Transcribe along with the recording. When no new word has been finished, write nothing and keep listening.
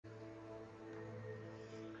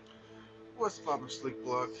What's poppin', Slick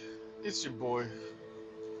Block? It's your boy,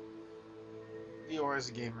 DRS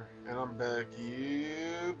Gamer, and I'm back.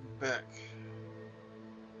 You back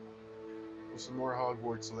with some more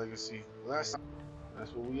Hogwarts Legacy. Last time,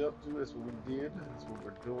 that's what we up to. That's what we did. That's what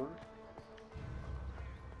we're doing.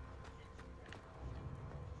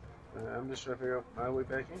 I'm just trying to figure out my way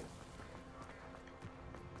back in.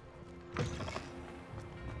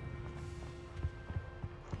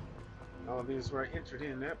 Oh, this is where I entered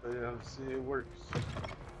in that, but see, it works.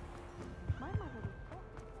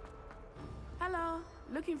 Hello,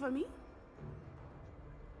 looking for me?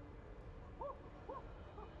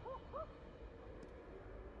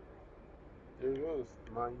 There goes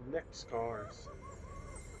my next cars.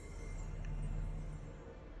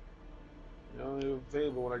 They're only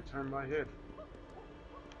available when I turn my head.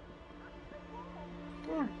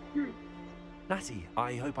 Natty,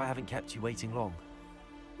 I hope I haven't kept you waiting long.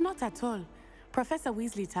 Not at all. Professor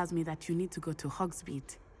Weasley tells me that you need to go to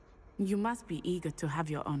Hogsmeade. You must be eager to have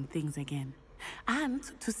your own things again. And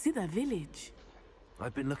to see the village.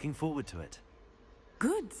 I've been looking forward to it.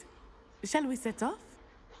 Good. Shall we set off?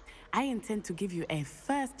 I intend to give you a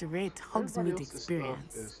first-rate Hogsmeade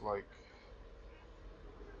experience. Is like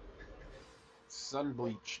sun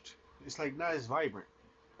bleached. It's like not as vibrant.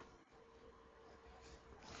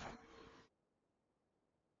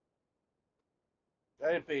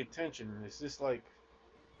 I didn't pay attention. It's just like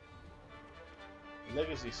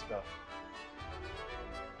legacy stuff.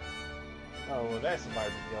 Oh well, that's a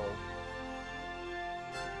vibrant yellow.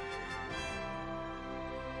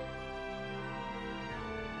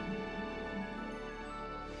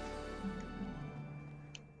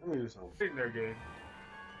 Let me do something. Sitting there, game.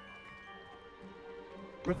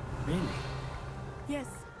 Really? Yes,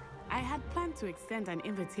 I had planned to extend an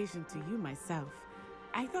invitation to you myself.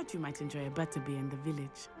 I thought you might enjoy a butterbeer in the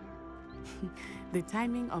village. The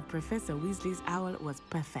timing of Professor Weasley's owl was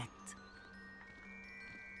perfect.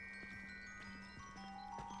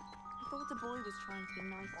 I thought the boy was trying to be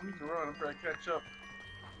nice to me. I'm run. I'm trying to catch up.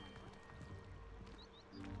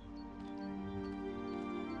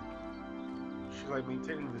 She's like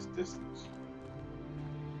maintaining this distance.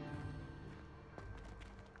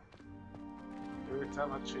 Every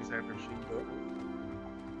time I chase after her, she goes.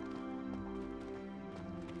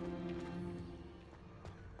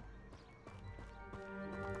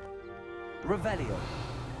 Revelio.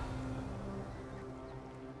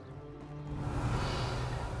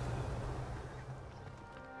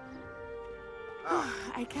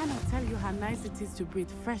 I cannot tell you how nice it is to breathe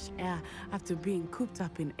fresh air after being cooped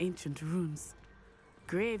up in ancient ruins.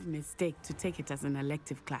 Grave mistake to take it as an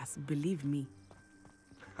elective class, believe me.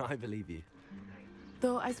 I believe you.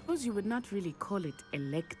 Though I suppose you would not really call it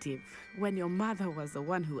elective when your mother was the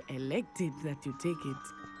one who elected that you take it.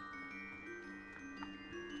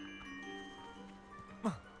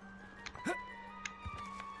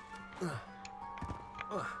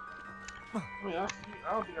 I mean, I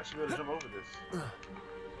don't think I should be able to jump over this.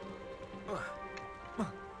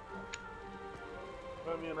 I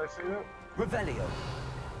mean, I say that? Revelio.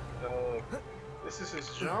 This is his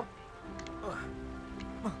jump?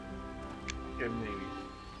 Okay, maybe.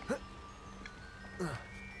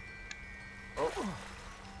 Oh.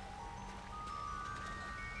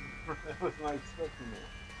 I was not expecting that.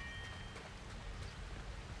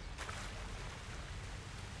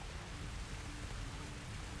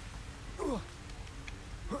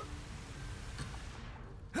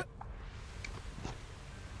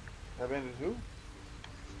 Abandoned who?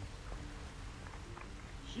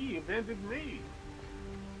 She abandoned me.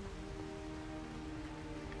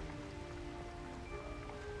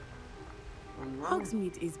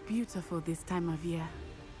 Hogsmeade is beautiful this time of year.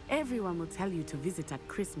 Everyone will tell you to visit at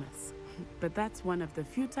Christmas. But that's one of the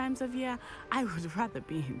few times of year I would rather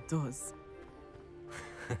be indoors.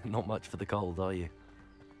 Not much for the cold, are you?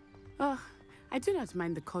 Oh, I do not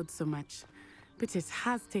mind the cold so much, but it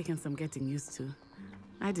has taken some getting used to.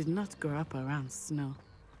 I did not grow up around snow.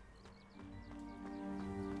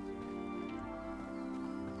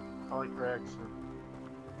 Cracks.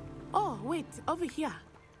 Oh, wait, over here.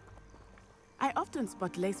 I often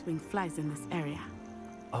spot lacewing flies in this area.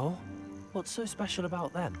 Oh? What's so special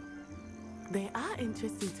about them? They are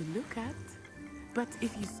interesting to look at, but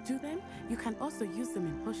if you stew them, you can also use them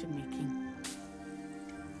in potion making.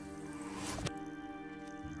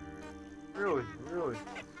 Really? Really?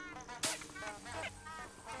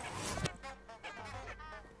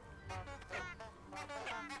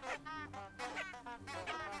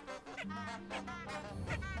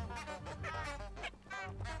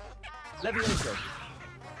 Levioso.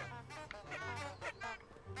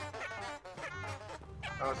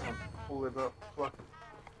 I was gonna pull it up, pluck it.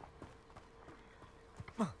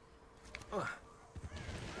 It's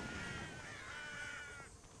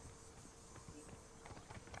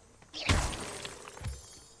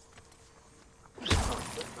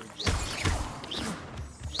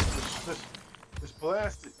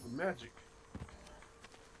blasted with magic.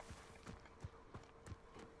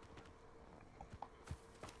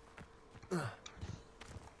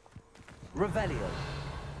 Revelio.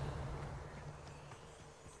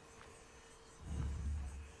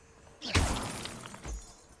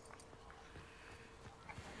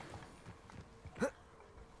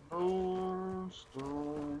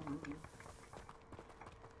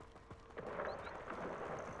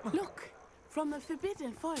 Look, from the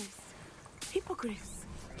Forbidden Forest. Hippogriffs.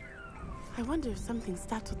 I wonder if something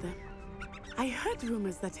startled them. I heard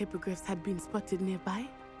rumors that hippogriffs had been spotted nearby.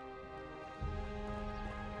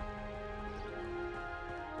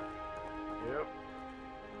 Yep.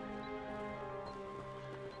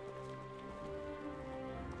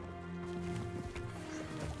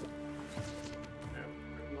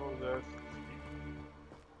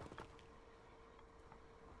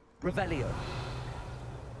 Revelio.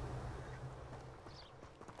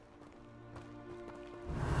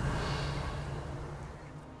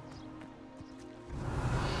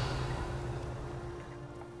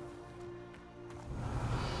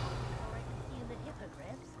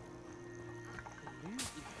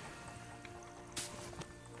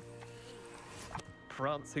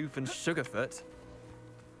 Prance, Hoof, and Sugarfoot.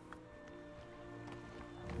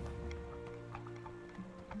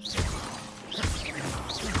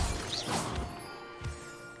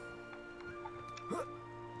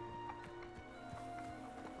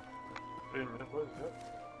 Wait a minute, what is that?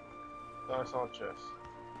 Oh, I saw a chest.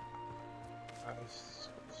 I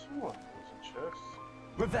swore it was a chest.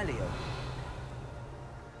 Revelio.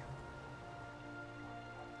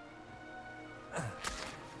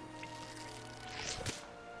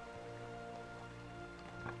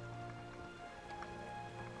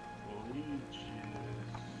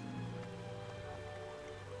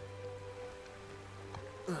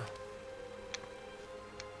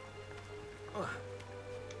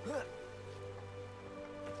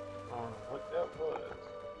 What that was.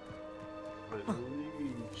 But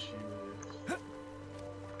Luigi.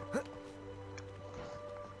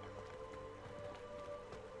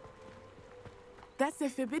 That's the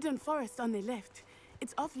Forbidden Forest on the left.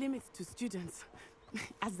 It's off limits to students,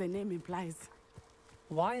 as the name implies.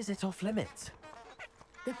 Why is it off limits?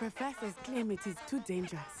 The professors claim it is too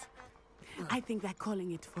dangerous. I think that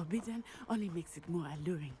calling it forbidden only makes it more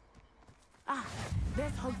alluring. Ah,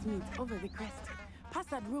 there's Hogsmeade over the crest. Past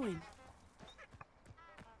that ruin.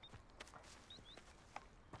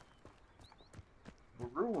 The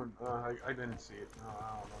ruin? I didn't see it. No, I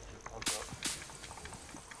don't know what you're talking about.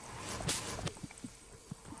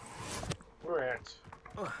 Where at?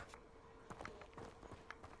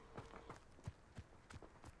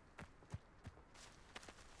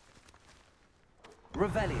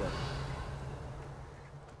 Revelio.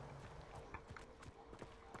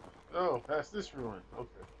 Oh, past this ruin.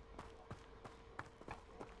 Okay.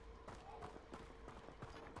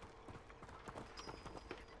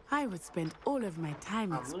 I would spend all of my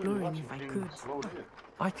time exploring if I could.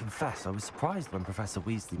 I confess, I was surprised when Professor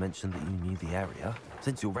Weasley mentioned that you knew the area,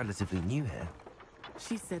 since you're relatively new here.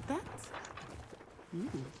 She said that?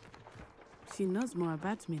 She knows more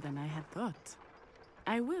about me than I had thought.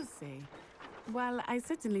 I will say, while I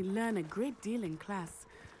certainly learn a great deal in class,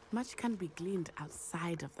 much can be gleaned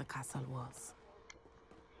outside of the castle walls.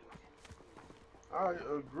 I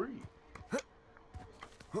agree.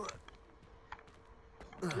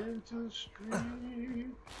 Into the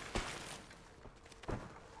street.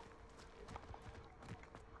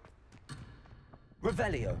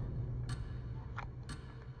 Revelio.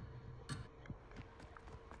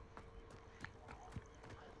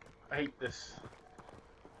 I hate this.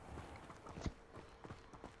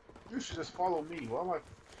 You should just follow me. Why am I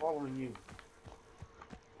following you?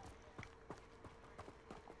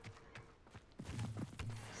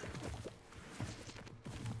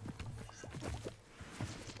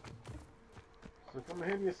 So it's gonna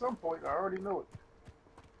hit me at some point. I already know it.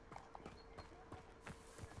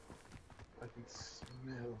 I can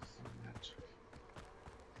smell some magic.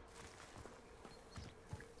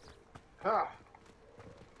 Ha!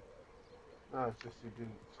 No, it's just you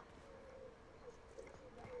dudes.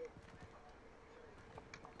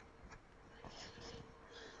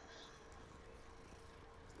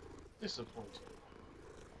 Disappointing.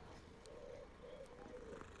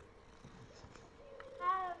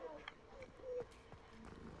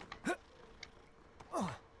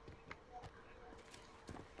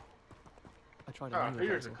 I tried a new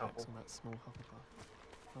here's a Hazel couple. Hex on that small Hufflepuff.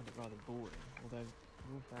 find it rather boring, although, in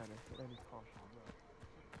all fairness, it only partially works.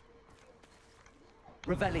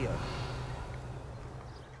 Revelio.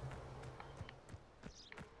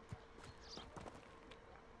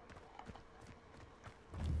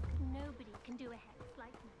 Nobody can do a hex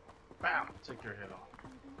like me. Bam! Take your head off.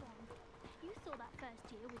 Even then, you saw that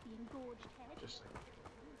first year with the engorged head. Just like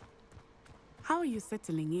How are you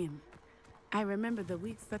settling in? I remember the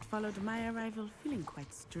weeks that followed my arrival feeling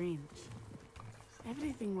quite strange.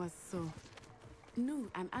 Everything was so new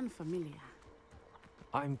and unfamiliar.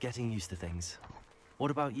 I'm getting used to things.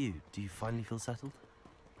 What about you? Do you finally feel settled?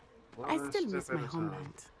 I still miss my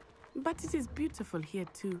homeland, but it is beautiful here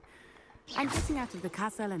too. And getting out of the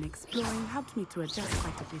castle and exploring helped me to adjust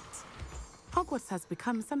quite a bit. Hogwarts has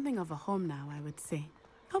become something of a home now, I would say.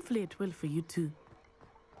 Hopefully it will for you too.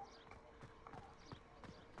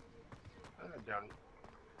 Down.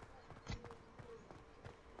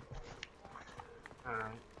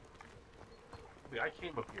 I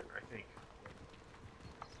came up here, I think.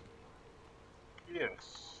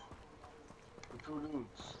 Yes. The two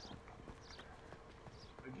dudes.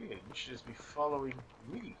 Again, you should just be following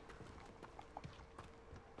me.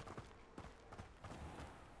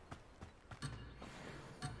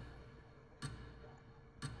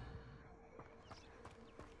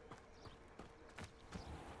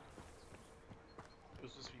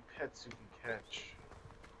 Those must be pets you can catch.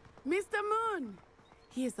 Mr. Moon!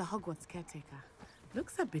 He is the Hogwarts caretaker.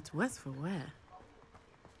 Looks a bit worse for wear.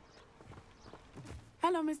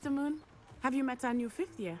 Hello, Mr. Moon. Have you met our new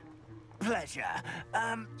fifth year? Pleasure.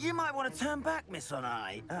 You might want to turn back, Miss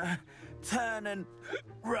Onai. Turn and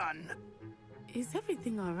run. Is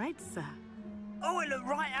everything all right, sir? Oh, it looked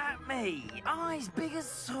right at me. Eyes big as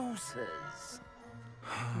saucers.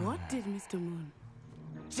 What did Mr. Moon?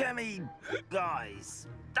 Jemmy guys.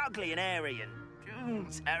 Ugly and airy and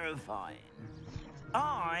terrifying.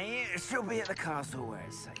 I shall be at the castle where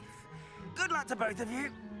it's safe. Good luck to both of you.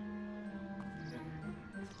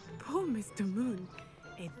 Poor Mr. Moon.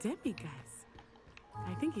 A demiguise.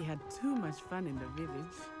 I think he had too much fun in the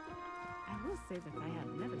village. I will say that I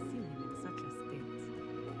have never seen him in such a state.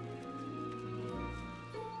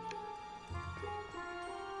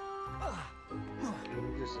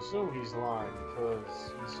 You just assume he's lying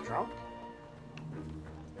because he's drunk?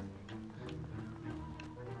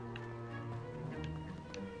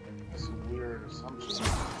 That's a weird assumption.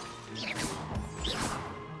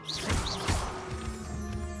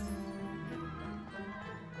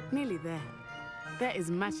 Nearly there. There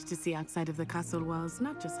is much to see outside of the castle walls,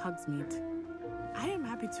 not just Hogsmeade. I am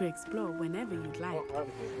happy to explore whenever you'd like.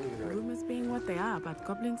 Rumors being what they are about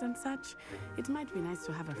goblins and such, it might be nice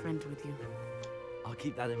to have a friend with you. I'll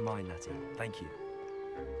keep that in mind, Natty. Thank you.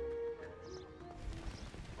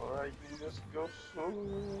 Alright, you just go slow.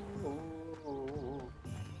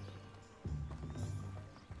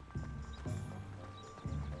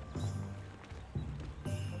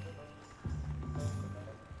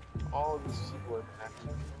 All of these people are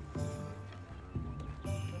active.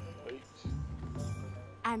 Wait.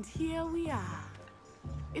 And here we are.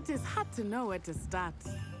 It is hard to know where to start.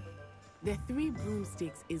 The Three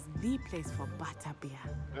Broomsticks is the place for butterbeer.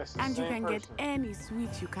 And you can get any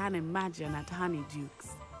sweet you can imagine at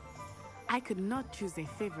Honeydukes. I could not choose a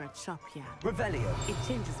favorite shop here. Revelio. It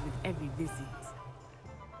changes with every visit.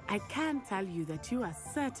 I can tell you that you are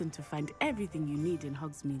certain to find everything you need in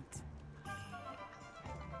Hogsmeade.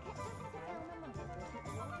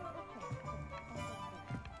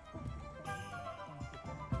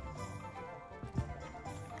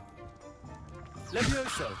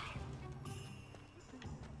 Levioso.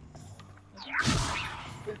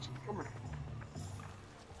 Bitch, come here.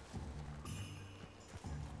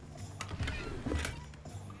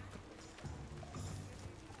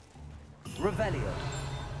 Revelio.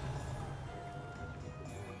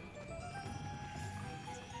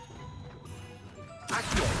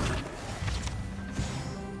 Accio.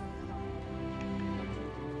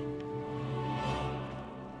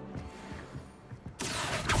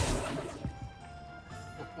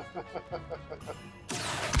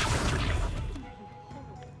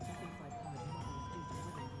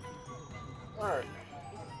 Alright.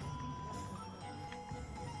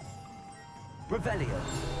 Revelio.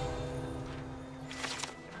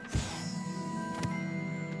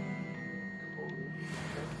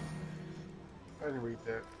 I didn't read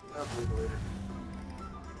that. I'll read it later.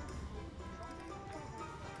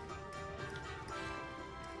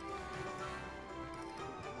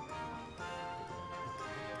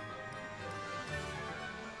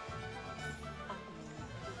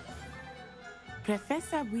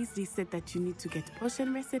 Professor Weasley said that you need to get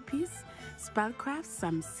potion recipes, spellcrafts,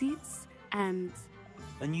 some seeds, and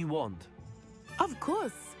A new wand. Of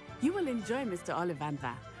course. You will enjoy Mr.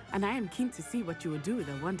 Ollivander, and I am keen to see what you will do with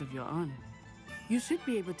a wand of your own. You should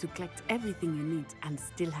be able to collect everything you need and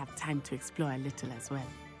still have time to explore a little as well.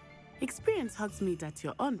 Experience Hogsmeade at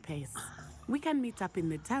your own pace. We can meet up in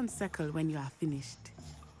the town circle when you are finished.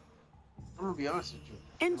 I'm gonna be honest with you.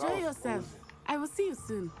 Enjoy yourself. I will see you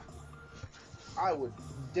soon. I would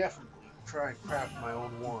definitely try and craft my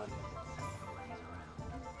own wand.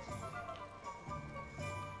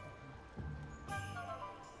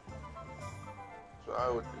 So I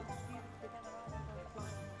would do.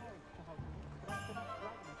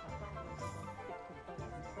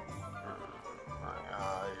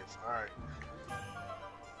 Alright.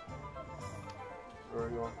 Where are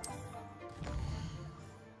you going?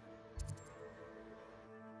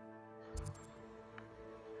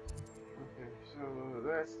 Okay, so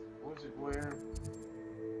that's wizard wear.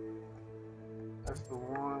 That's the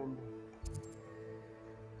wand.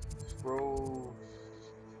 Scrolls.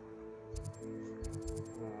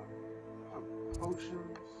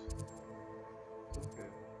 Potions. Okay.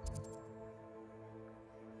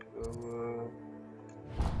 So,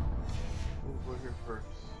 let's go here first.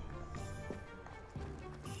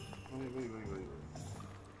 Wait.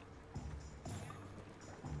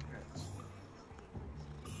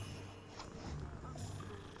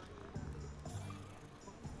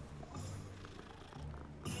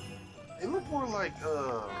 They look more like,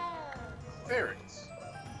 ferrets.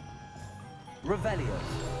 Revelio.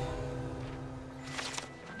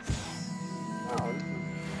 Oh, this is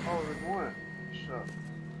all in one shop.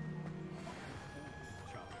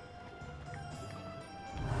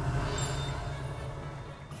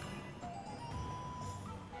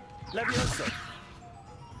 Levioso.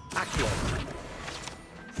 Accio.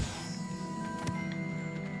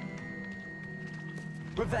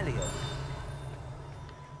 Revelio.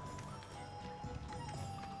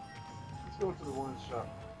 Let's go to the one shop.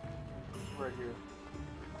 It's right here.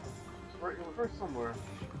 It's right here first somewhere.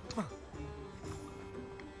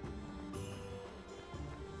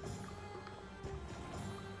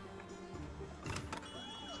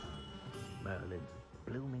 Merlin's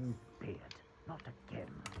blooming beard. Not again.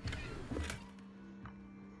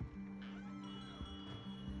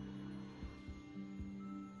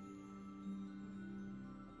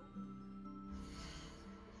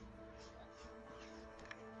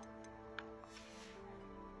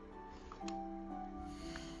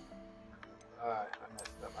 I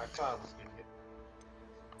messed up. I thought I was gonna get.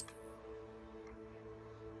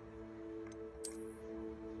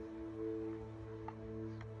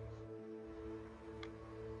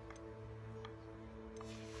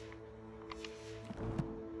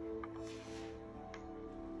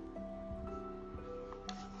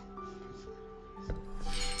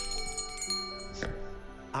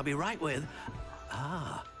 I'll be right with...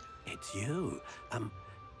 Ah, it's you.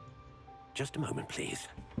 Just a moment, please.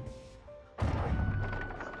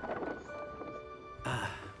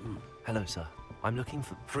 Hello, sir. I'm looking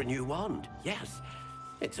for... For a new wand, yes.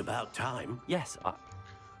 It's about time. Yes,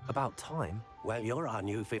 about time? Well, you're our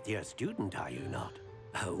new fifth-year student, are you not?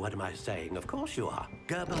 Oh, what am I saying? Of course you are.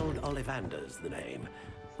 Gerbold Ollivander's the name.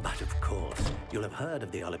 But of course, you'll have heard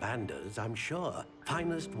of the Ollivanders, I'm sure.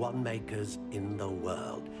 Finest wand makers in the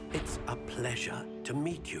world. It's a pleasure to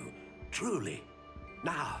meet you, truly.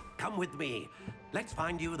 Now, come with me. Let's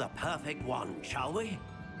find you the perfect wand, shall we?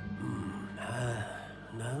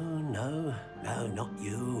 No, not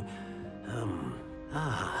you.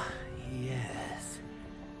 Yes.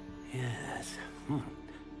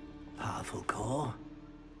 Powerful core.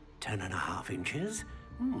 10.5 inches.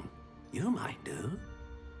 You might do.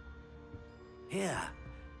 Here,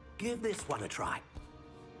 give this one a try.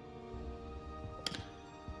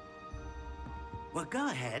 Well, go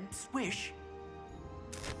ahead, swish.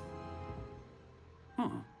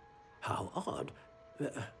 How odd.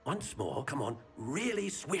 Once more, come on, really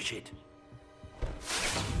swish it.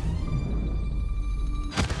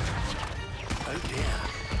 Oh dear.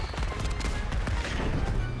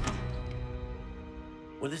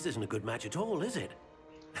 Well, this isn't a good match at all, is it?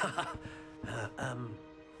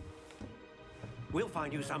 We'll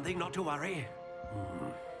find you something, not to worry.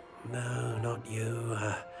 No, not you.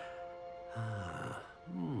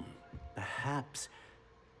 Perhaps.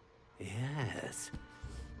 Yes.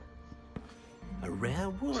 A rare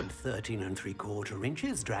wood, 13 3/4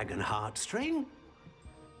 inches, dragon heartstring.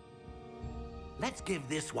 Let's give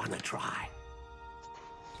this one a try.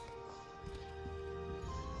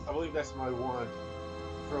 I believe that's my wand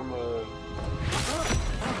from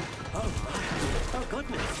Oh,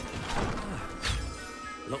 goodness.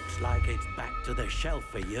 Looks like it's back to the shelf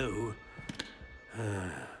for you.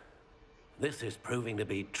 This is proving to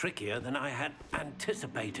be trickier than I had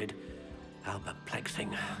anticipated. How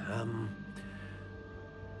perplexing.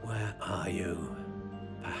 Where are you?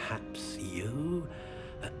 Perhaps you?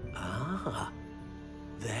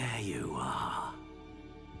 There you are.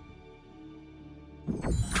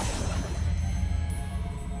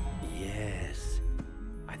 Yes,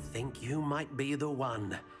 I think you might be the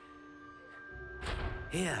one.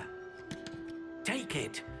 Here, take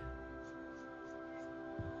it.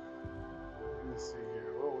 Let me see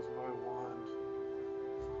here. What was my wand?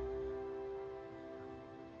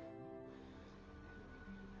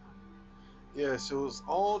 Yes, it was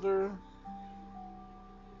Alder.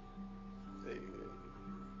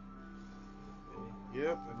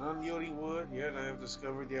 Yep, an unyielding wood. Yet I have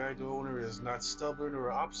discovered the ideal owner is not stubborn or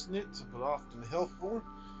obstinate, but often helpful,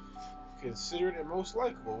 considered, and most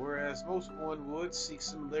likable. Whereas most one wood seek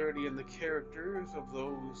similarity in the characters of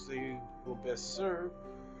those they will best serve,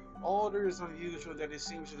 Alder is unusual that it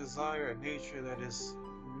seems to desire a nature that is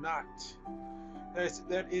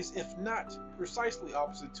if not precisely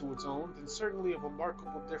opposite to its own, then certainly a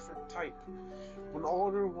remarkable different type. When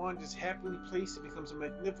Alder wand is happily placed, it becomes a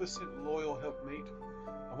magnificent, loyal helpmate.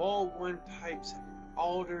 Of all one types,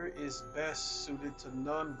 Alder is best suited to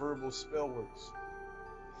non-verbal spell works.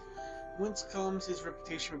 Whence comes his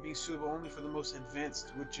reputation for being suitable only for the most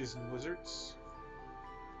advanced witches and wizards.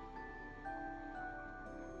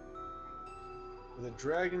 With a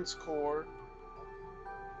dragon's core,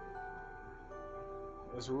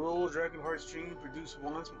 as a rule, Dragon Heartstring produce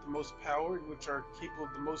wands with the most power, which are capable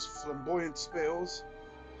of the most flamboyant spells.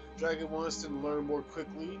 Dragon wands tend to learn more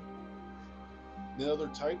quickly than other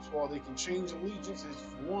types. While they can change allegiances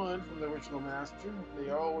one from the original master, they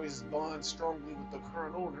always bond strongly with the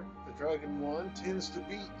current owner. The Dragon wand tends to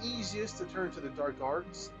be easiest to turn to the dark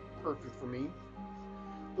arts, perfect for me,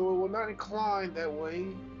 though it will not incline that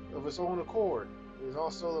way of its own accord. It is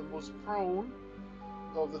also the most prone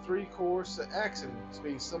of the three cores to accidents,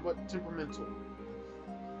 being somewhat temperamental.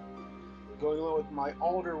 Going along with my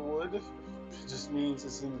Alder wood just means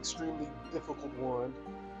it's an extremely difficult wand.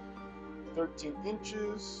 13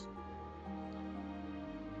 inches,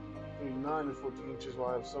 between 9 and 14 inches, while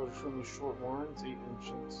I have so extremely short wands, 8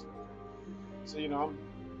 inches. So you know,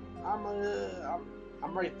 I'm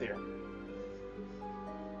right there.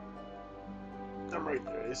 I'm right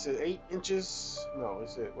there. It said 8 inches. No, it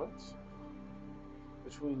said what?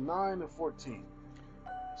 Between 9 and 14.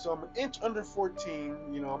 So I'm an inch under 14.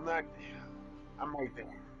 You know, I'm right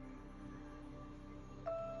there.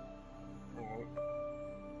 All right.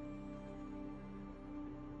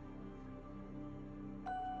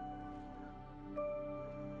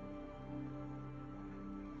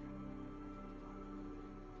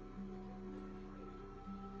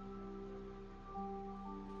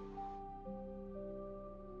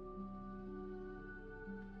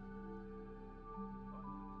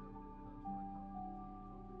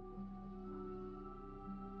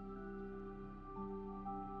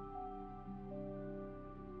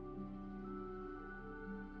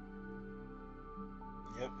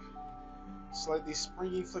 Yep. Slightly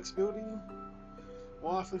springy flexibility.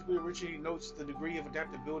 Wand flexibility originally notes the degree of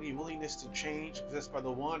adaptability and willingness to change possessed by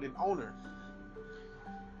the wand and owner.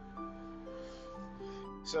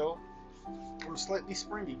 So, I'm slightly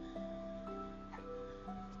springy.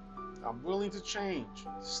 I'm willing to change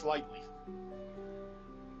slightly.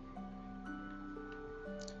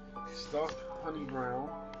 Stuffed honey brown.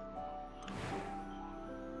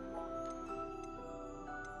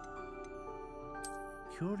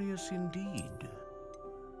 Curious indeed.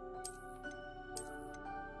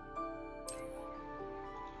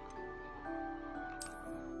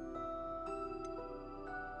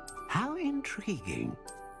 How intriguing.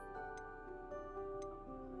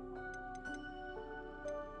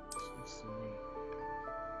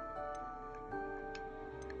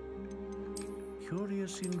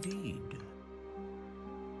 Curious indeed.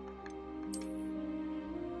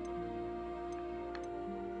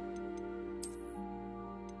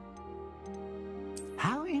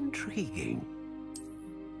 How intriguing.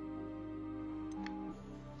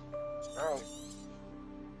 All right.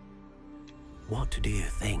 What do you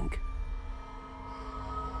think?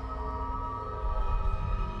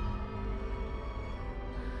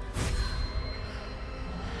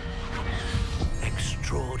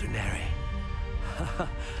 Extraordinary.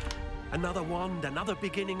 Another wand, another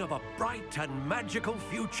beginning of a bright and magical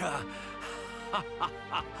future.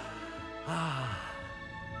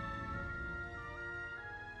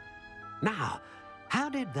 Now, how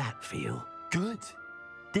did that feel? Good.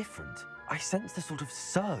 Different. I sensed a sort of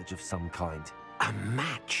surge of some kind. A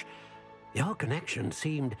match. Your connection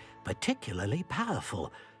seemed particularly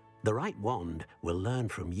powerful. The right wand will learn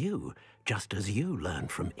from you, just as you learn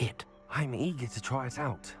from it. I'm eager to try it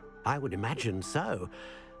out. I would imagine so.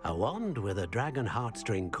 A wand with a dragon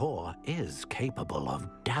heartstring core is capable of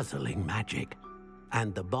dazzling magic.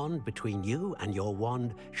 And the bond between you and your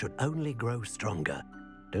wand should only grow stronger.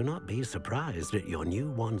 Do not be surprised at your new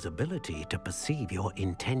wand's ability to perceive your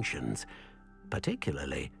intentions,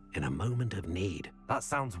 particularly in a moment of need. That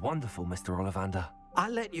sounds wonderful, Mr. Ollivander.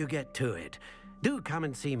 I'll let you get to it. Do come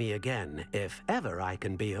and see me again if ever I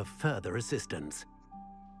can be of further assistance.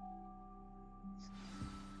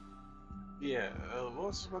 Yeah, what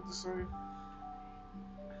was I about to say?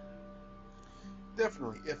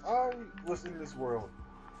 Definitely, if I was in this world,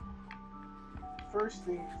 first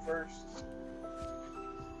thing first,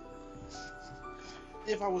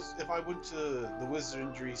 if I went to the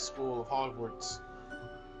wizardry school of Hogwarts,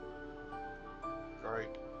 right,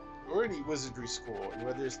 or any wizardry school,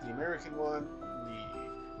 whether it's the American one,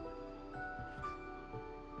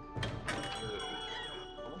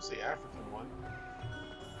 I won't say African one.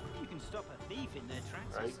 You can stop a thief in their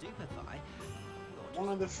tracks Right. and stupefy. One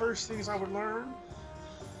of the first things I would learn,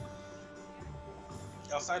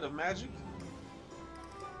 outside of magic,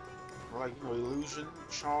 or like, you know, illusion,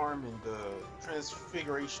 charm, and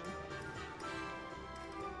transfiguration,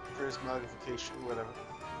 transmogrification, whatever,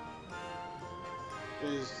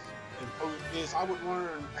 is I would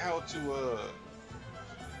learn how to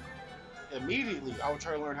immediately. I would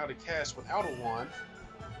try to learn how to cast without a wand,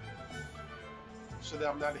 so that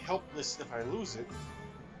I'm not helpless if I lose it.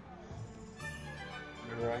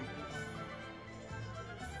 Right.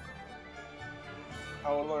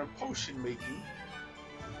 I will learn potion making.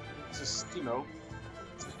 Just, you know,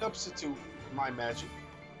 substitute my magic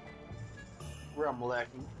where I'm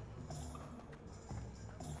lacking.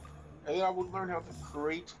 And then I would learn how to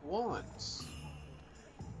create wands,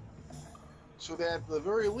 so that at the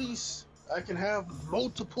very least I can have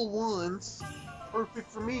multiple wands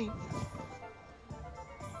perfect for me,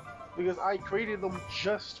 because I created them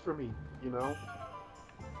just for me, you know,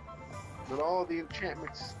 with all the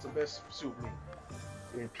enchantments to best suit me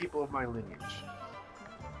and people of my lineage.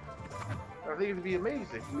 I think it'd be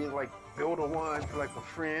amazing. I mean, like, build a wand for like a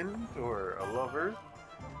friend or a lover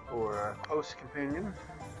or a close companion.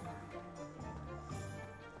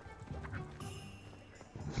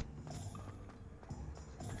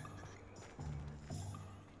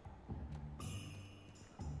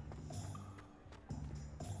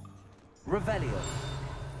 Revelio.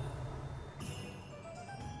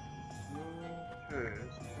 Okay,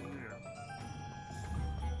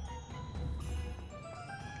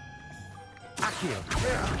 Accio.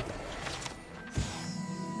 yeah.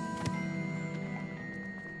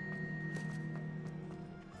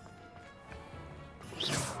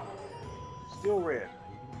 Still red.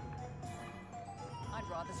 I'd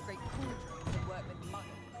rather scrape cauldrons than work with muggles.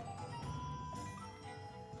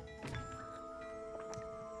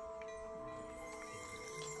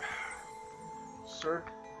 Sir?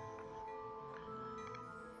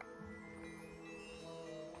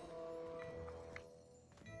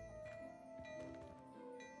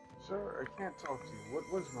 Sir, I can't talk to you. What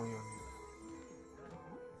was going on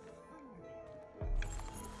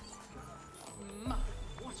My,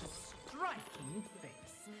 what a striking face.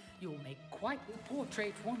 You'll make quite the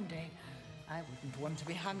portrait one day. I wouldn't want to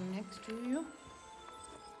be hung next to you.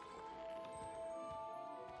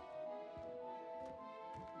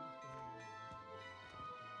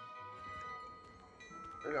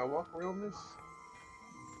 here? I gotta walk around this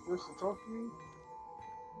just to talk to you?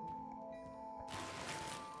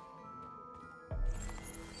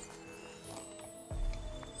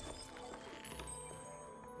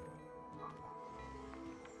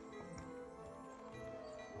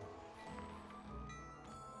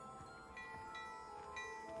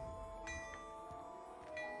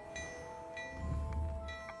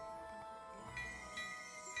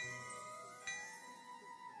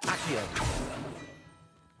 Accio.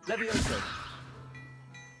 Levioso.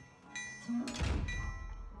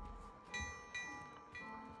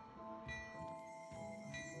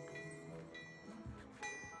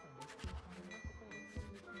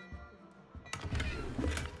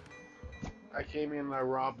 I came in and I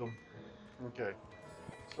robbed them. Okay.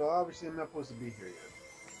 So obviously I'm not supposed to be here yet.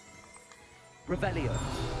 Revelio.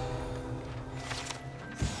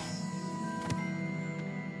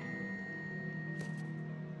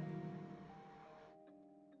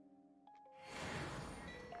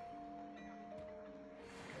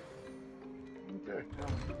 Okay. Well,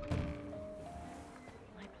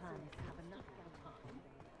 My plan is to have enough time.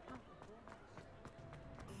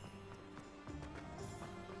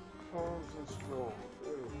 pause and scroll.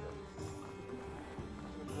 There we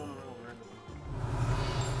go.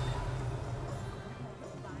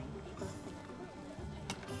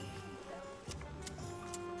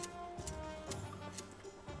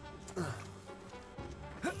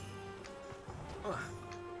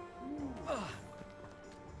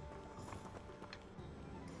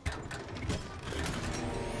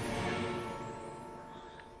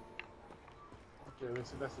 I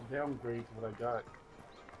said, that's a downgrade to what I got.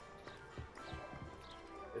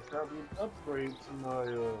 It's probably an upgrade to my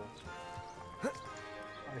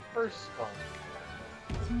my first spot.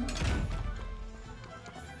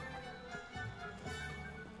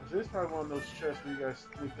 So this is probably one of those chests where you guys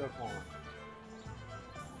sneak up on.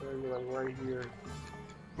 Like right here.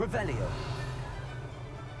 Revelio.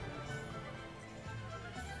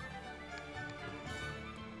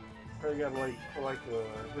 Probably got like put like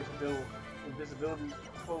a invisibility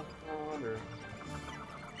cloak on or.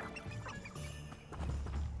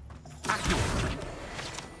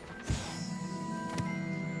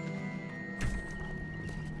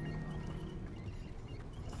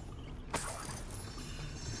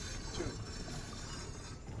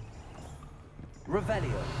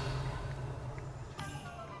 Revelio.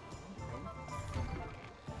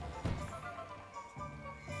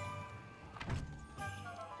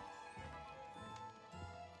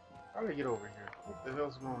 How do I get over here? What the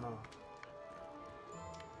hell's going on?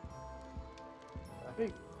 I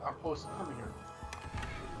think I'm supposed to come here.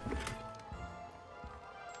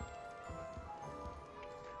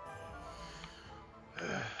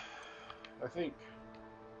 I think.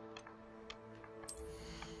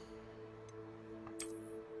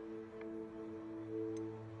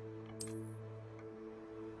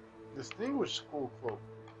 Distinguished school cloak.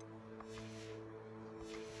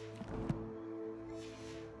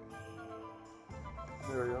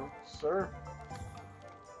 There we go. Sir?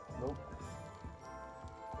 Nope.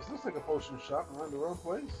 This looks like a potion shop. Am I in the wrong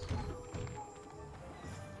place?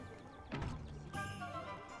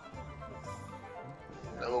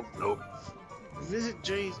 Nope, nope. Visit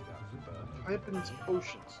Jay's Pimpin's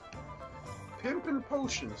Potions. Pimpin'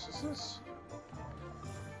 Potions. Is this?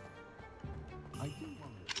 I do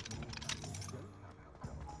wonder if you don't have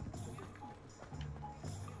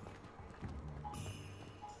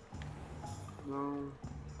No.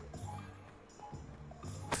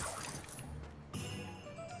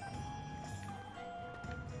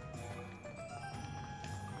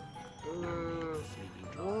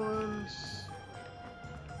 Ones.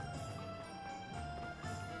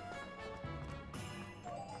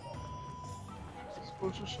 Is this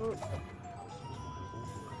potion shop?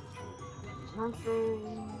 Zonko.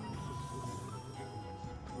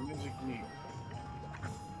 Music Need.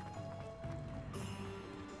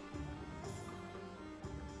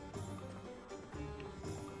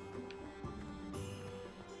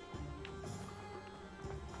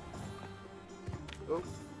 Oh,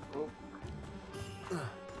 oh.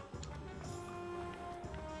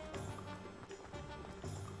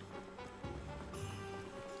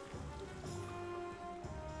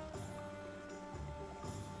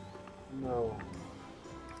 No.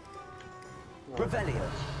 Revelio.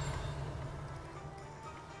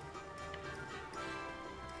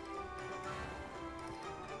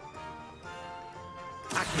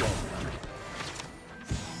 Accio.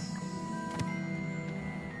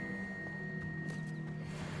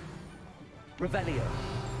 Revelio.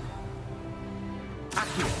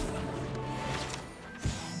 Accio.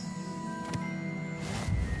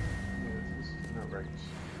 This is not right.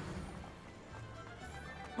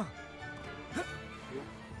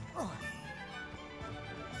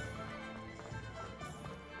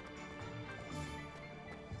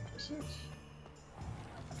 What's it?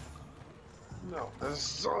 No,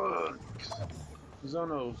 that's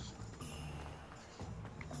Zonos.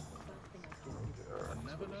 one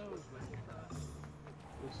never knows when you can.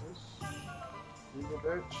 What's this? Legal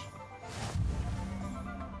Bench.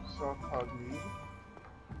 Soft Hogmeade.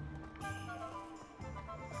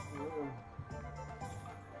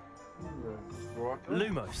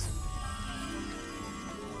 Lumos.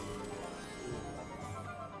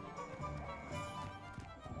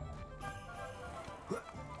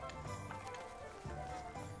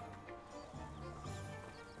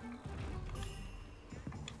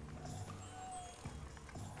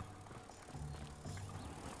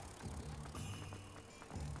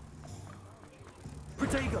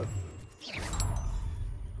 Protego.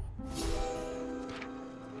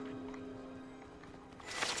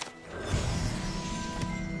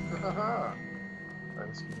 Haha! Alright,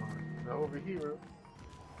 let's keep on. Now over here,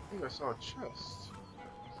 I think I saw a chest.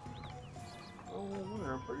 Oh, wait,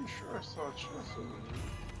 I'm pretty sure I saw a chest over here.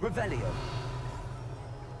 Revelio.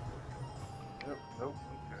 Yep, nope,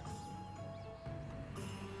 okay.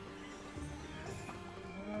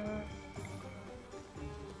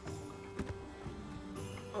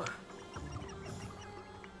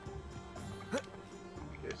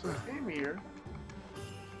 Okay, so I came here.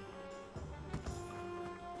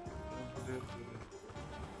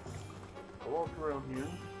 I walked around here.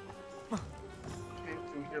 Came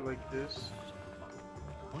through here like this.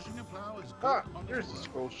 Pushing a plow is good. Ah, honest there's the work.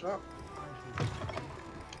 scroll shop.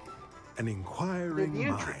 An inquiring The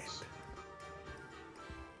mind. entrance.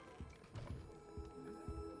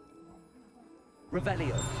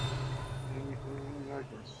 Revelio. Anything I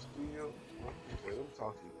can steal? Okay, let me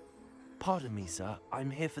talk to you. Pardon me, sir.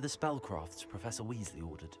 I'm here for the spellcrafts Professor Weasley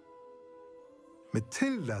ordered.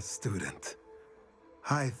 Matilda's student.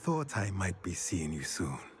 I thought I might be seeing you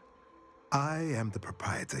soon. I am the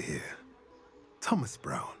proprietor here, Thomas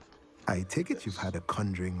Brown. I take it you've had a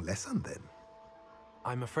conjuring lesson then?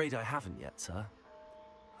 I'm afraid I haven't yet, sir.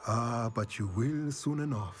 Ah, but you will soon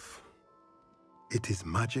enough. It is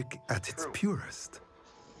magic at its purest,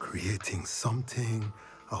 creating something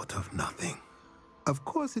out of nothing. Of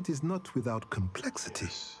course, it is not without complexity,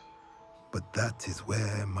 but that is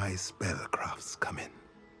where my spellcrafts come in.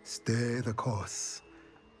 Stay the course,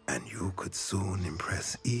 and you could soon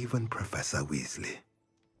impress even Professor Weasley.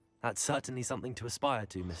 That's certainly something to aspire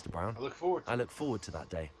to, Mr. Brown. I look forward to that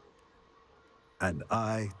day. And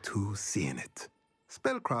I, too, seeing it.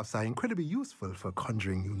 Spellcrafts are incredibly useful for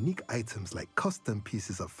conjuring unique items like custom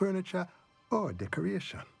pieces of furniture or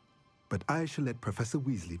decoration. But I shall let Professor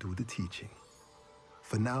Weasley do the teaching.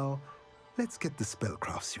 For now, let's get the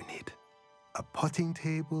spellcrafts you need. A potting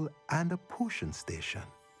table and a potion station,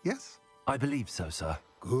 yes? I believe so, sir.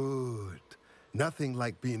 Good. Nothing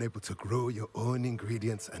like being able to grow your own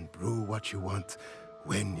ingredients and brew what you want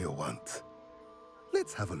when you want.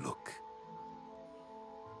 Let's have a look.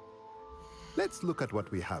 Let's look at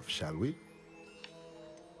what we have, shall we?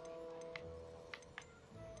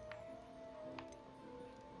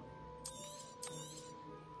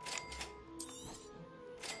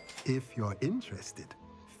 If you're interested,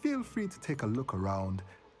 feel free to take a look around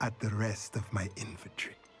at the rest of my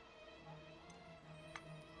inventory.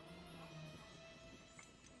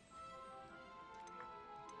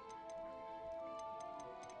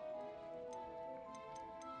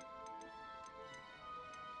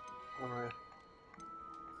 Alright.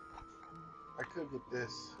 I could get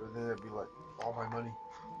this, but then it'd be like all my money.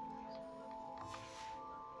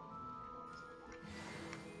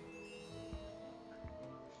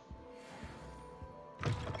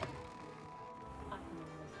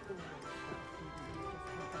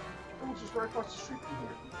 I'm just right across the street from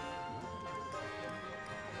here.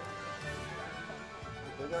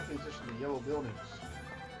 They got these just in the yellow buildings.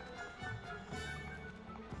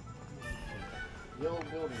 Yellow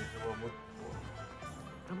buildings is what I'm looking for.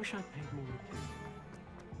 I wish I'd paid more attention.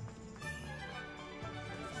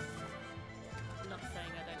 Not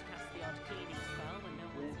saying I don't cast the odd cleaning spell when no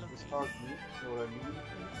one's It's looking. Hogsmeade, you know what I mean?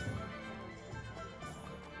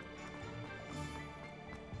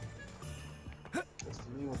 That's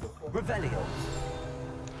the name of the fuck. Revelio.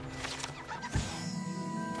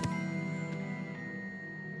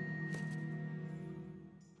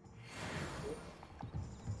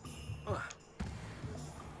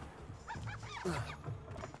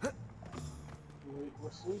 Wait,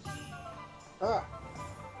 what's this? Ah!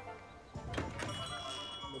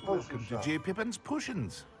 The potion Welcome to shop. J. Pippin's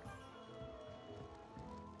Potions.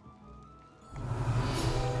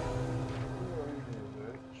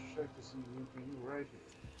 Check to see anything right here.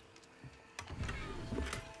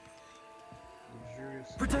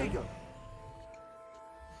 Luxurious. Protego.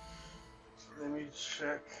 Let me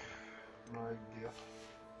check my gift.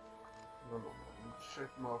 No, let me check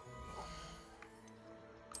my.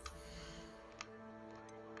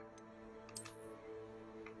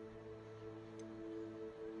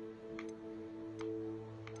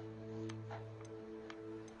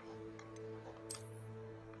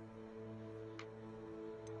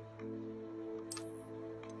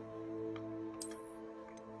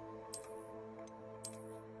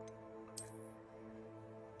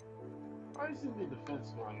 Why isn't the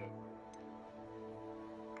defense going up?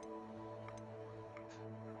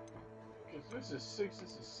 Because this is 6,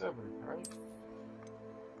 this is 7, right?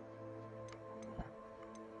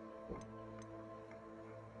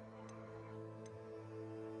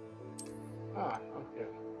 Ah, okay.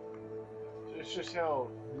 So it's just how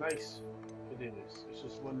nice it is. It's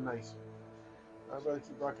just one nice. I'd rather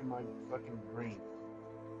keep rocking my fucking green.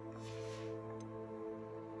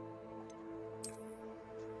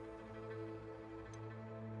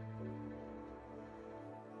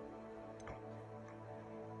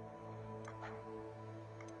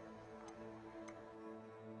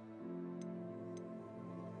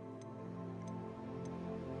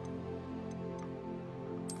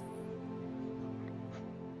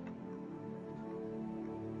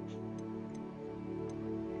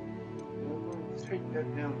 Take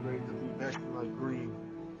that downgrade to be back to like green.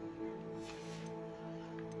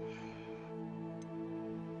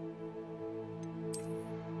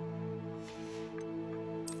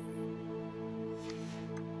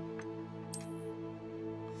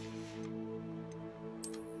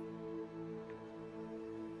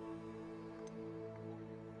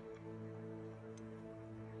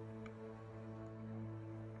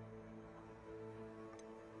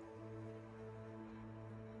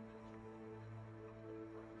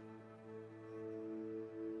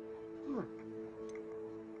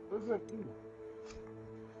 does that do?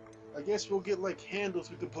 I guess we'll get like handles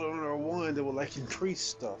we can put on our wand that will like increase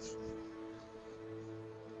stuff.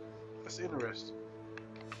 That's interesting.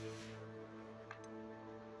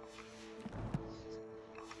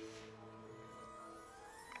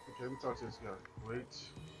 Okay, let me talk to this guy. Wait.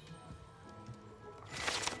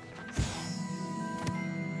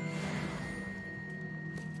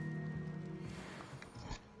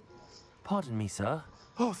 Pardon me, sir.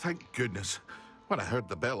 Oh, thank goodness. When I heard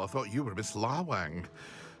the bell, I thought you were Miss Lawang.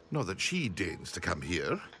 Not that she deigns to come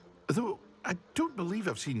here. Though, I don't believe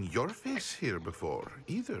I've seen your face here before,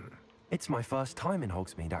 either. It's my first time in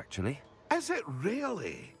Hogsmeade, actually. Is it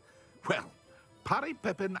really? Well, Parry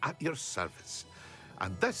Pippin at your service.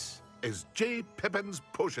 And this is J. Pippin's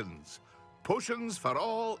Potions. Potions for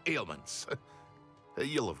all ailments.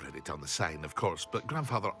 You'll have read it on the sign, of course, but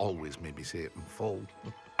Grandfather always made me say it in full.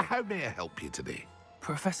 How may I help you today?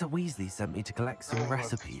 Professor Weasley sent me to collect some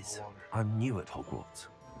recipes. I'm new at Hogwarts.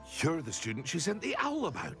 You're the student she sent the owl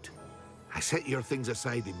about. I set your things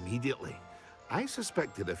aside immediately. I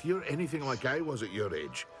suspected if you're anything like I was at your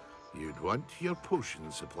age, you'd want your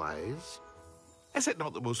potion supplies. Is it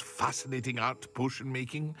not the most fascinating art, potion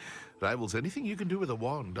making? Rivals anything you can do with a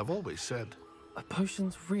wand, I've always said. Are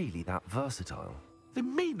potions really that versatile? They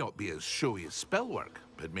may not be as showy as spellwork,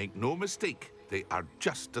 but make no mistake, they are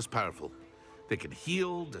just as powerful. They can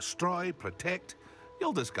heal, destroy, protect.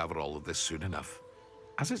 You'll discover all of this soon enough.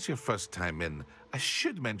 As it's your first time in, I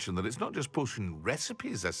should mention that it's not just potion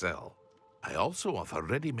recipes I sell. I also offer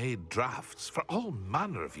ready-made drafts for all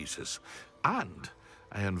manner of uses, and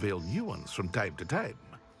I unveil new ones from time to time.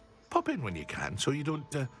 Pop in when you can so you don't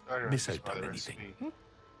miss out on anything.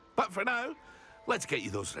 But for now, let's get you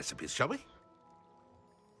those recipes, shall we?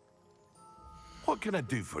 What can I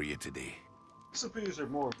do for you today? Recipes are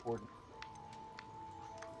more important.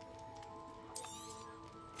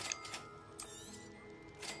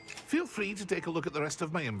 Feel free to take a look at the rest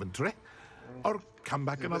of my inventory, or come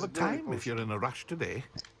back another time if you're in a rush today.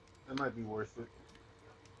 That might be worth it.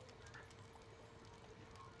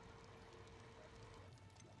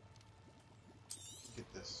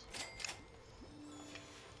 Get this.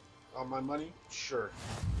 All my money? Sure.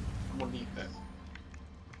 I'm gonna need that.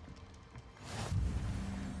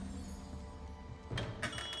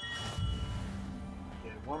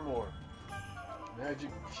 Okay, one more. Magic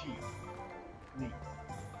key. Neat.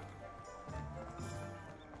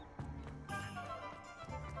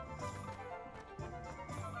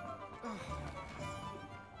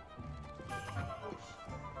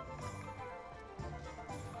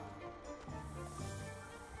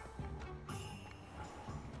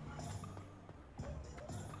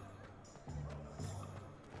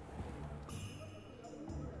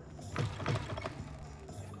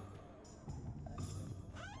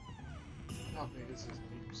 Okay, this is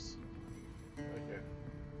news. Okay.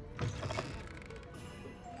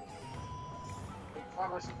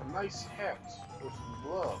 Find myself a nice hat with some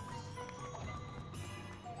gloves.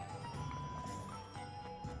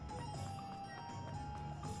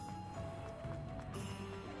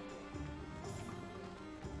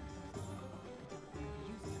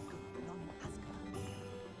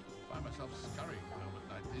 Find myself scurrying home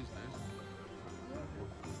at night these days.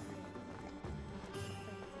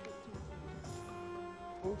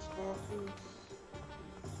 Post office.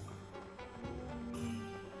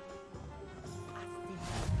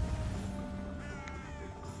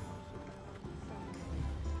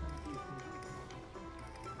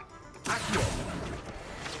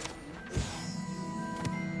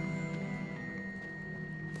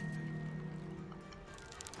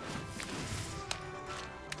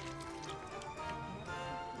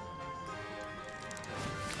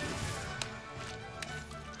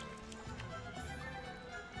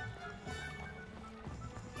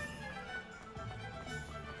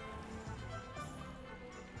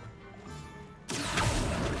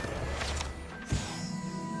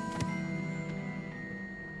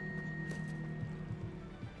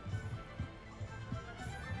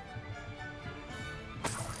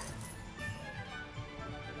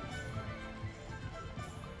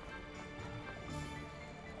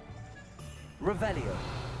 Revelio.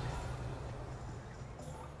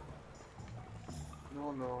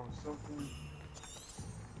 No, something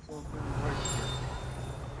right here.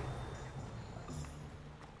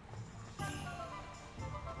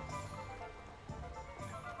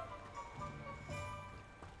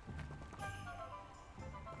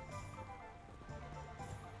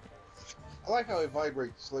 I like how it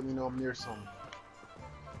vibrates to let me know I'm near something.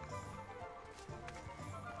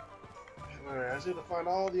 Alright, I just need to find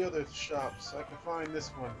all the other shops. I can find this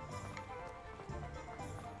one.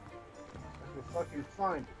 I can fucking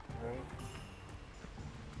find it, alright?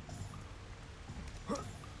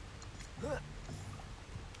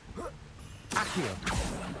 Accio.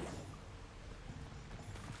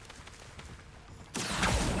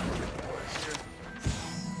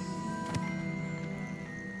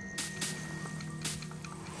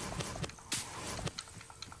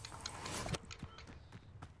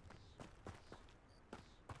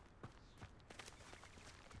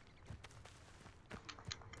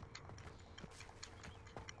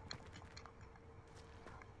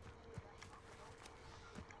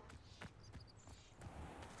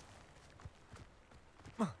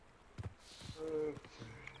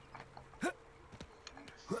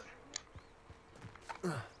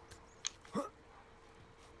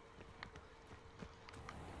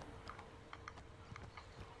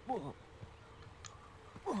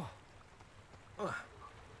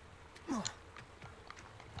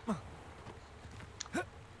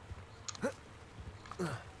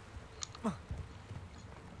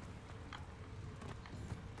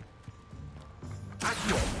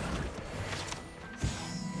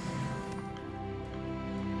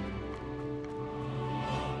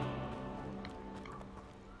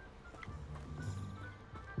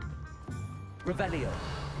 Revelio.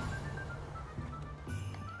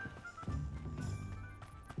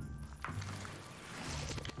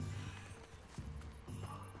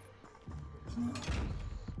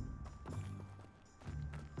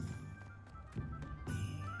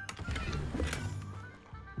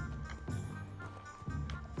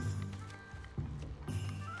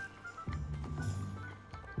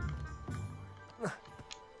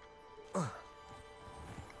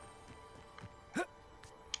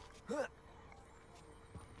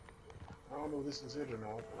 I don't know if this is it or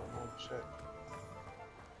not, but I'm gonna check.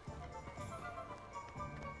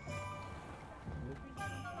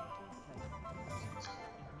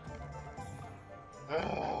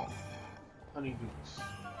 Ah, honeydews.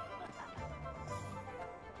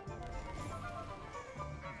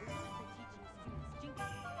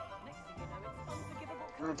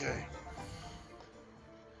 Okay.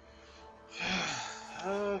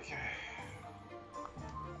 Okay.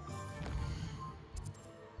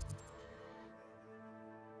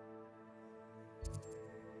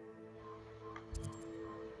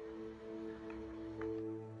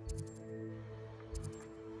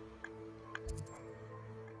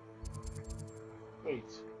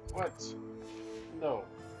 Wait, what? No.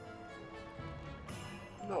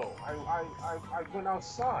 No, I went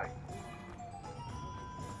outside.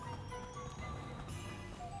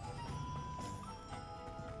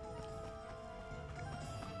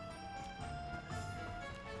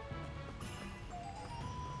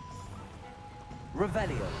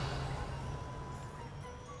 Revelio.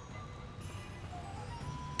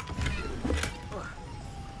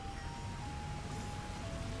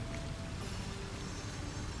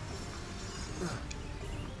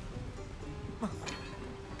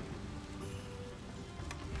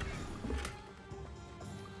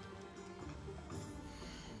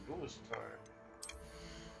 Bonus time.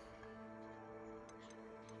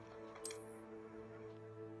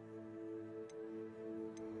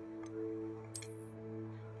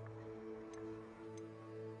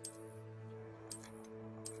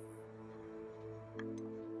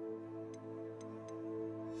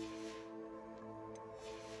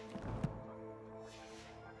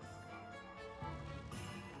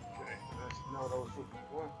 Okay, that's not what I was looking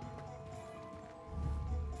for.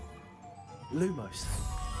 Lumos.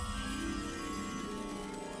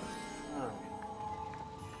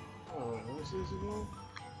 Oh, what is this again?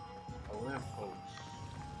 A lamppost.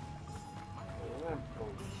 A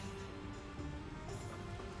lamppost.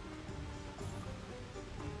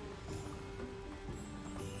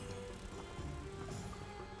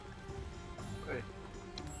 Hey.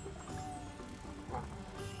 Come on.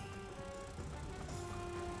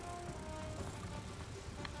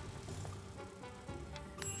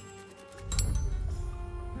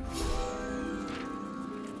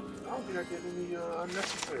 I don't think I did any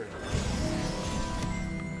unnecessary.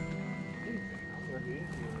 Anything. I'm gonna do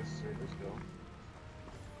anything unnecessary. Let's go.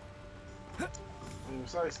 I mean,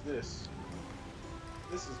 besides this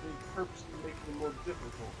is me purposely making it more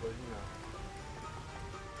difficult, but you know.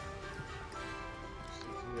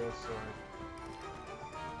 See to the outside.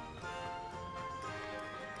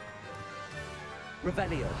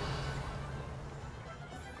 Revelio.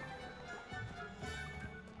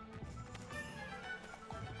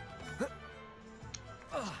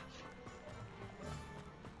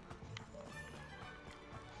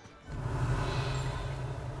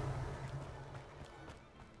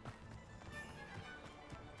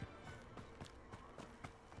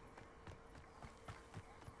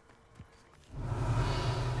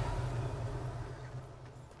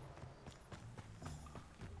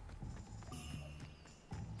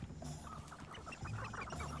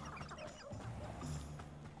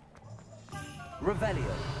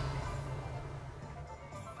 Revelio.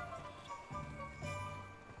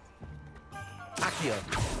 Accio.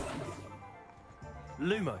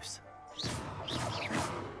 Lumos.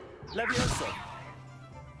 Levioso.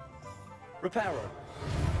 Reparo.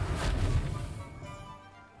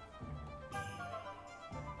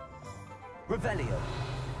 Revelio.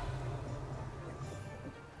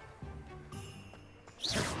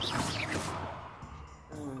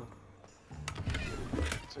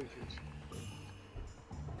 Take it.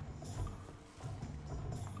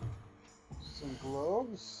 Some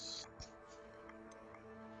gloves.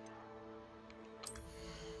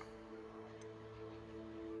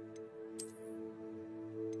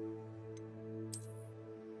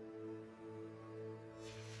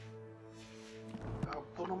 I'll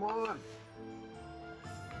put them on. Got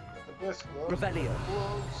the best gloves. Revelio.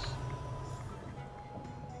 Gloves.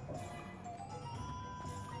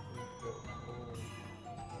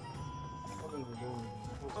 What are you doing?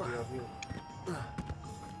 Supposed to be out here.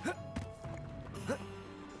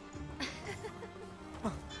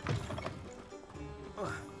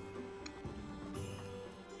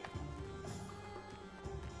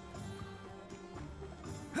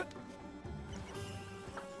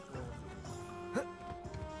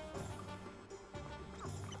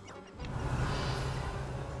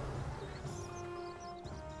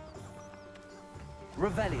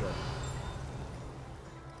 Revelio.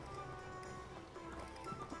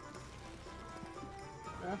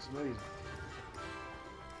 That's amazing.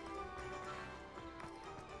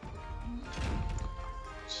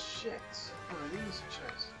 Shit. One of these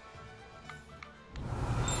chests.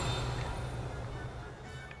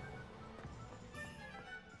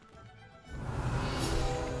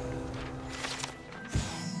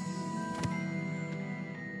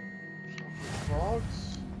 Frogs.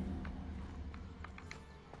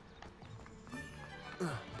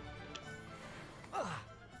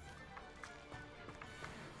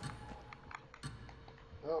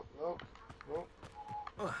 Nope, nope, nope.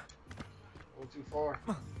 Went too far. I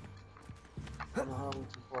don't know how I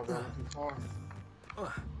went too far, but I went too far.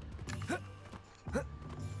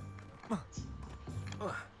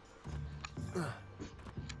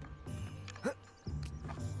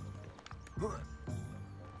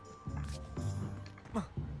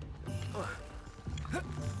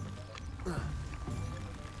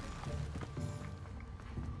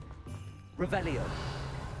 Revelio.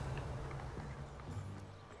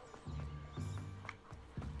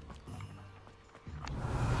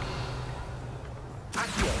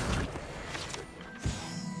 Accio.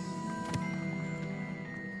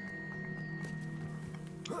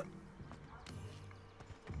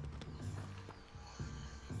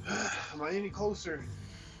 Am I any closer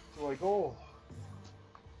to my goal?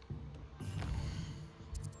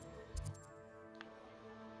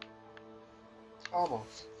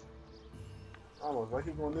 Almost. Almost. I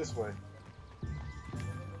keep going this way. I'm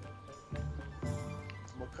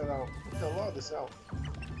gonna cut a lot of this out.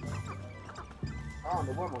 I don't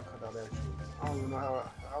know what I'm gonna cut out actually. I don't even know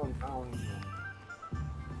how. I don't even know.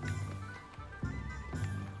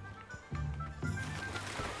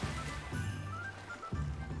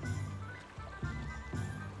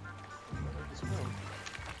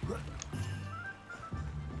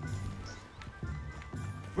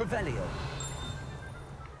 Revelio.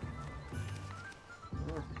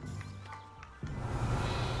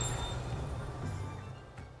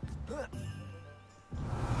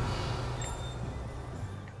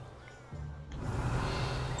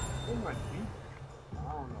 What might be? I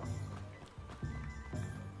don't know.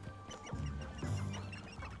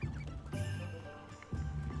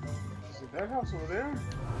 Is it that house over there?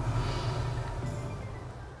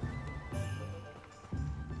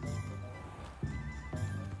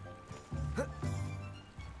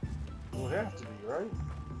 Well, it have to be, right?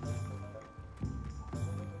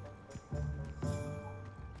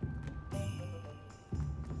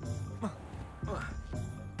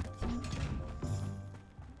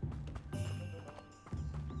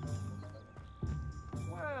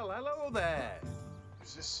 Well, hello there.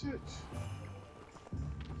 Is this it?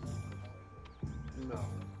 No.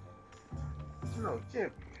 No, it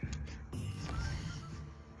can't be.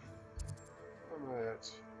 Where am I at?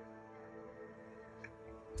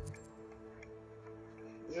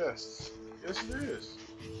 Yes. Yes, it is.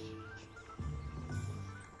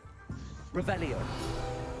 Revelio.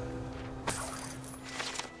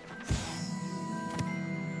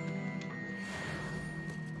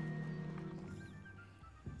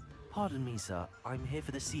 Pardon me, sir. I'm here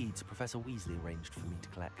for the seeds Professor Weasley arranged for me to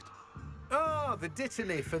collect. Ah, the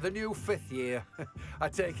dittany for the new 5th year. I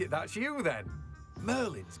take it that's you then.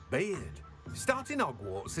 Merlin's beard. Starting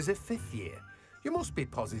Hogwarts as a 5th year. You must be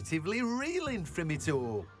positively reeling from it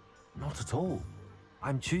all. Not at all.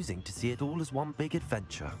 I'm choosing to see it all as one big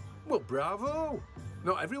adventure. Well, bravo!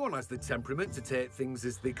 Not everyone has the temperament to take things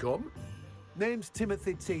as they come. Name's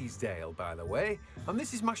Timothy Teasdale, by the way, and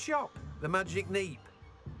this is my shop, the Magic Neep.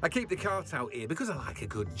 I keep the cart out here because I like a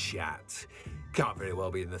good chat. Can't very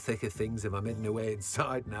well be in the thick of things if I'm hidden away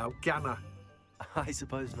inside now, can I? I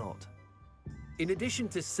suppose not. In addition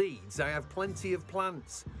to seeds, I have plenty of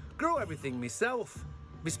plants. Grow everything myself.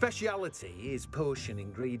 My speciality is potion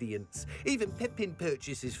ingredients. Even Pippin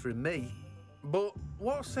purchases from me. But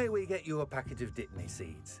what say we get you a packet of Dittany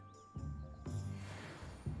seeds?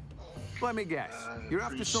 Let me guess. You're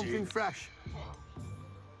after something fresh.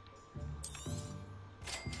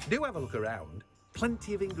 Do have a look around.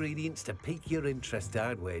 Plenty of ingredients to pique your interest,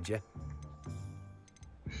 I'd wager.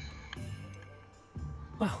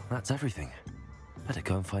 Well, that's everything. Better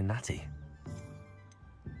go and find Natty.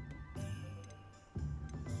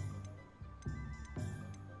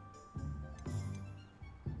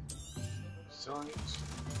 Selling it.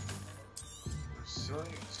 They're selling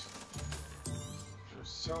it. They're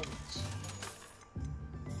selling it.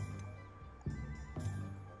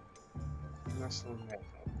 I'm not selling that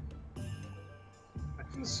though. I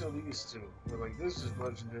can sell these two, but like this is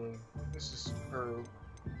legendary. This is superb.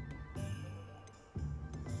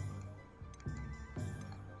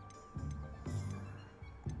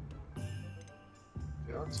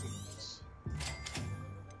 Yeah, I'll take this.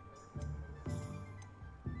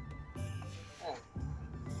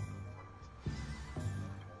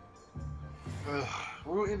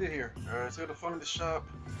 We'll end it here. Alright, so the fun of the shop.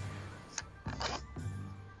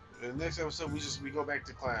 The next episode, we go back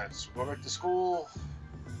to class. We go back to school.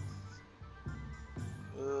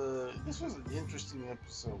 This was an interesting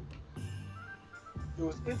episode. It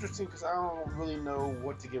was interesting because I don't really know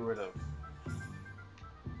what to get rid of.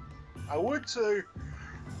 I would say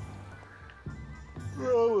I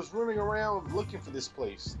was running around looking for this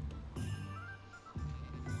place.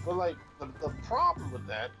 But like the problem with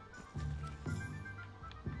that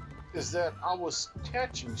is that I was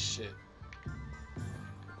catching shit.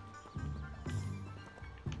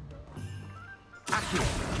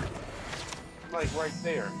 Like right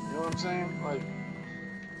there, you know what I'm saying? Like,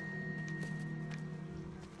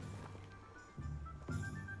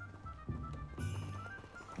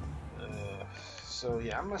 so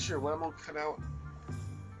yeah, I'm not sure what I'm gonna cut out.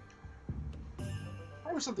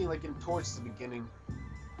 Probably something like in towards the beginning.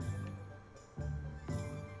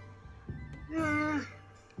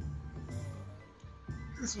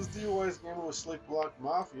 This was D.W.G's game with Slick Block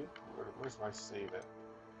Mafia. Where's my save at?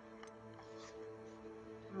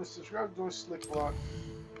 Subscribe to Slick Block.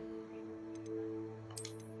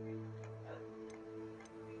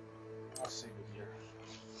 I'll save it here.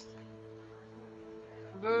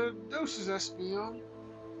 The doses Espion.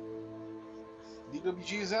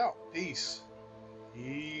 D.W.G is out. Peace.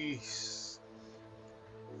 Peace.